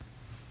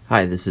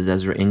Hi, this is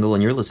Ezra Engel,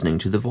 and you're listening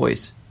to The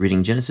Voice,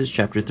 reading Genesis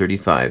chapter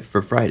 35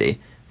 for Friday,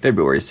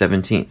 February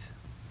 17th.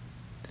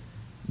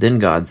 Then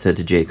God said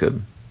to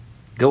Jacob,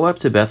 "Go up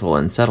to Bethel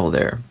and settle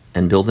there,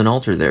 and build an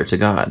altar there to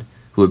God,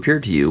 who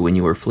appeared to you when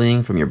you were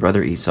fleeing from your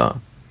brother Esau."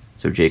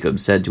 So Jacob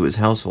said to his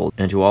household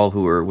and to all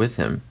who were with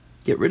him,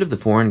 "Get rid of the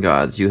foreign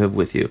gods you have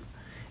with you,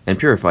 and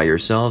purify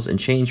yourselves and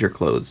change your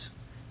clothes.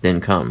 Then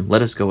come,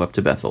 let us go up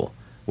to Bethel,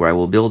 where I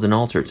will build an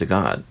altar to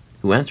God,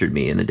 who answered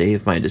me in the day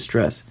of my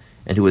distress,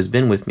 and who has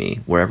been with me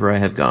wherever I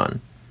have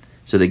gone."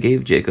 So they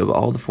gave Jacob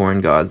all the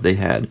foreign gods they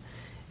had,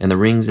 and the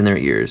rings in their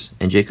ears,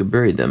 and Jacob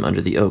buried them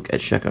under the oak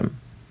at Shechem.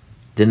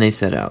 Then they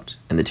set out,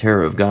 and the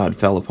terror of God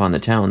fell upon the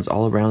towns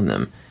all around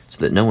them, so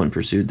that no one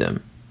pursued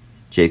them.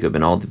 Jacob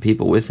and all the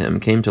people with him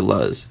came to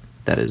Luz,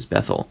 that is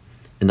Bethel,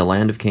 in the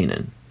land of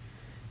Canaan.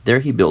 There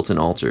he built an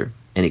altar,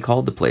 and he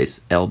called the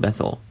place El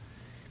Bethel,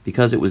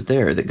 because it was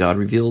there that God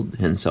revealed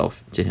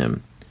himself to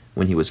him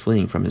when he was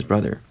fleeing from his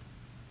brother.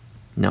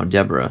 Now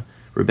Deborah,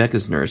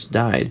 Rebekah's nurse,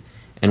 died,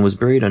 and was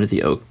buried under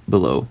the oak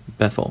below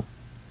Bethel.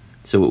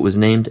 So it was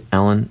named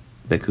Allon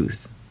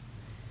Bechuth.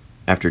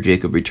 After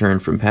Jacob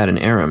returned from Paddan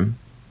Aram,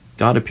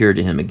 God appeared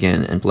to him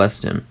again and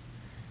blessed him.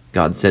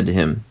 God said to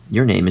him,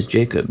 "Your name is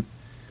Jacob,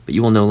 but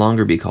you will no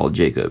longer be called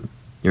Jacob.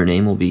 Your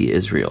name will be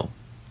Israel."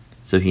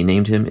 So he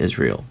named him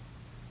Israel.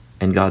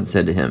 And God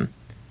said to him,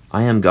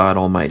 "I am God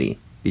Almighty.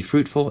 Be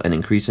fruitful and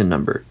increase in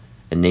number.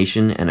 A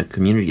nation and a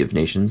community of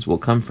nations will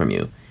come from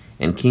you,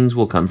 and kings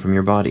will come from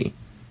your body.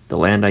 The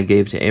land I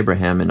gave to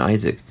Abraham and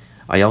Isaac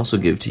I also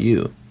give to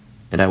you,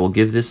 and I will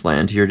give this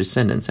land to your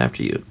descendants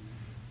after you."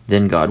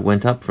 Then God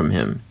went up from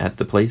him at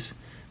the place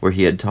where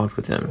he had talked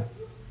with him.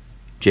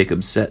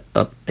 Jacob set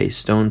up a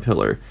stone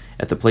pillar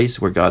at the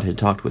place where God had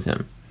talked with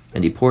him,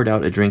 and he poured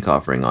out a drink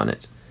offering on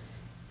it.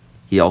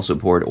 He also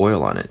poured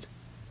oil on it.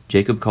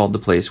 Jacob called the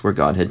place where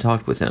God had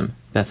talked with him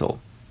Bethel.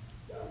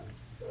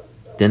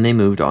 Then they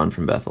moved on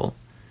from Bethel.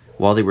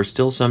 While they were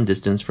still some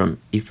distance from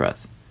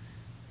Ephrath,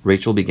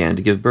 Rachel began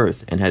to give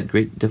birth and had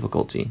great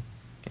difficulty.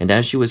 And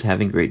as she was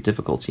having great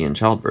difficulty in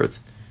childbirth,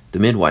 the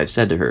midwife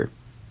said to her,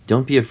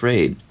 "Don't be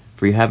afraid,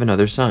 for you have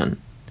another son."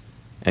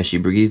 As she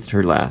breathed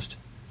her last,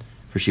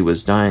 for she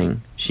was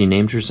dying, she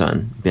named her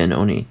son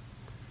Ben-Oni,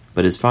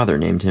 but his father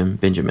named him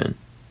Benjamin.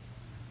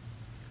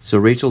 So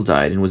Rachel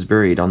died and was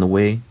buried on the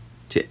way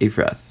to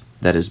Ephrath,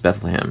 that is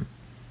Bethlehem.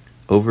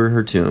 Over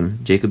her tomb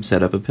Jacob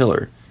set up a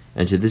pillar,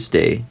 and to this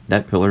day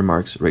that pillar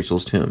marks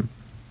Rachel's tomb.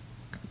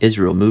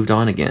 Israel moved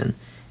on again,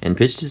 and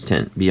pitched his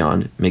tent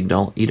beyond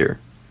Migdal-Eder.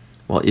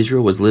 While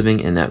Israel was living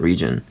in that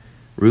region,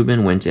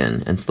 Reuben went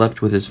in and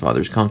slept with his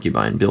father's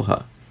concubine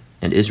Bilhah,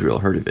 and Israel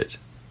heard of it.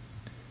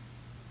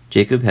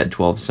 Jacob had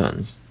 12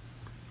 sons.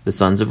 The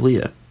sons of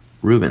Leah: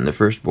 Reuben, the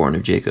firstborn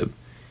of Jacob;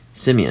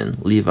 Simeon,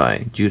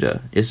 Levi,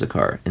 Judah,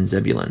 Issachar, and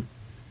Zebulun.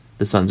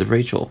 The sons of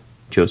Rachel: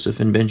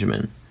 Joseph and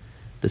Benjamin.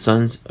 The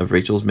sons of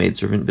Rachel's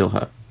maidservant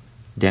Bilhah: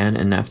 Dan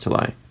and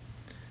Naphtali.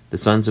 The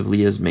sons of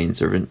Leah's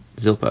maidservant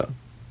Zilpah: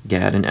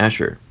 Gad and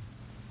Asher.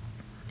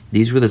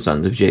 These were the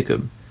sons of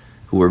Jacob,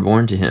 who were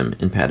born to him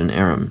in Paddan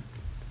Aram.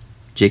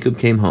 Jacob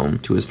came home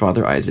to his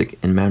father Isaac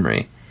in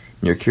Mamre,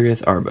 near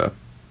Kiriath Arba,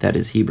 that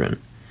is Hebron,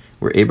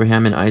 where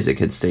Abraham and Isaac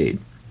had stayed.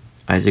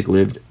 Isaac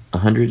lived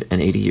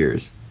 180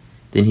 years.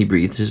 Then he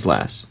breathed his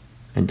last,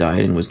 and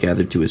died and was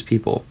gathered to his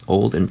people,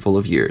 old and full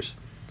of years.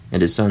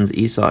 And his sons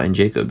Esau and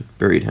Jacob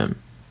buried him.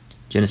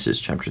 Genesis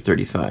chapter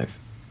 35.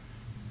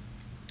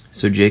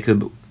 So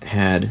Jacob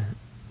had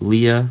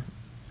Leah,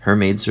 her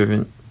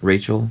maidservant,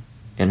 Rachel,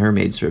 and her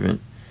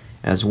maidservant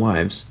as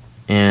wives.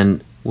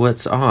 And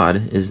what's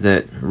odd is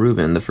that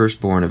Reuben, the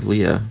firstborn of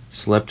Leah,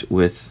 slept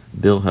with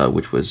Bilhah,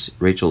 which was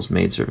Rachel's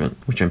maidservant,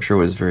 which I'm sure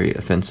was very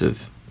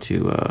offensive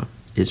to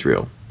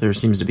Israel. There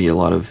seems to be a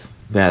lot of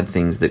bad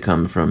things that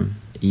come from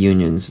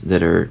unions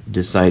that are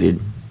decided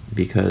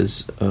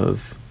because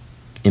of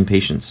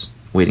impatience,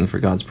 waiting for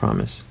God's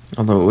promise.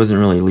 Although it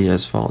wasn't really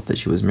Leah's fault that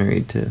she was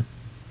married to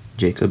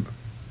Jacob,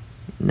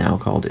 now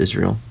called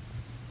Israel.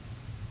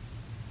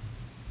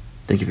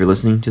 Thank you for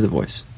listening to The Voice.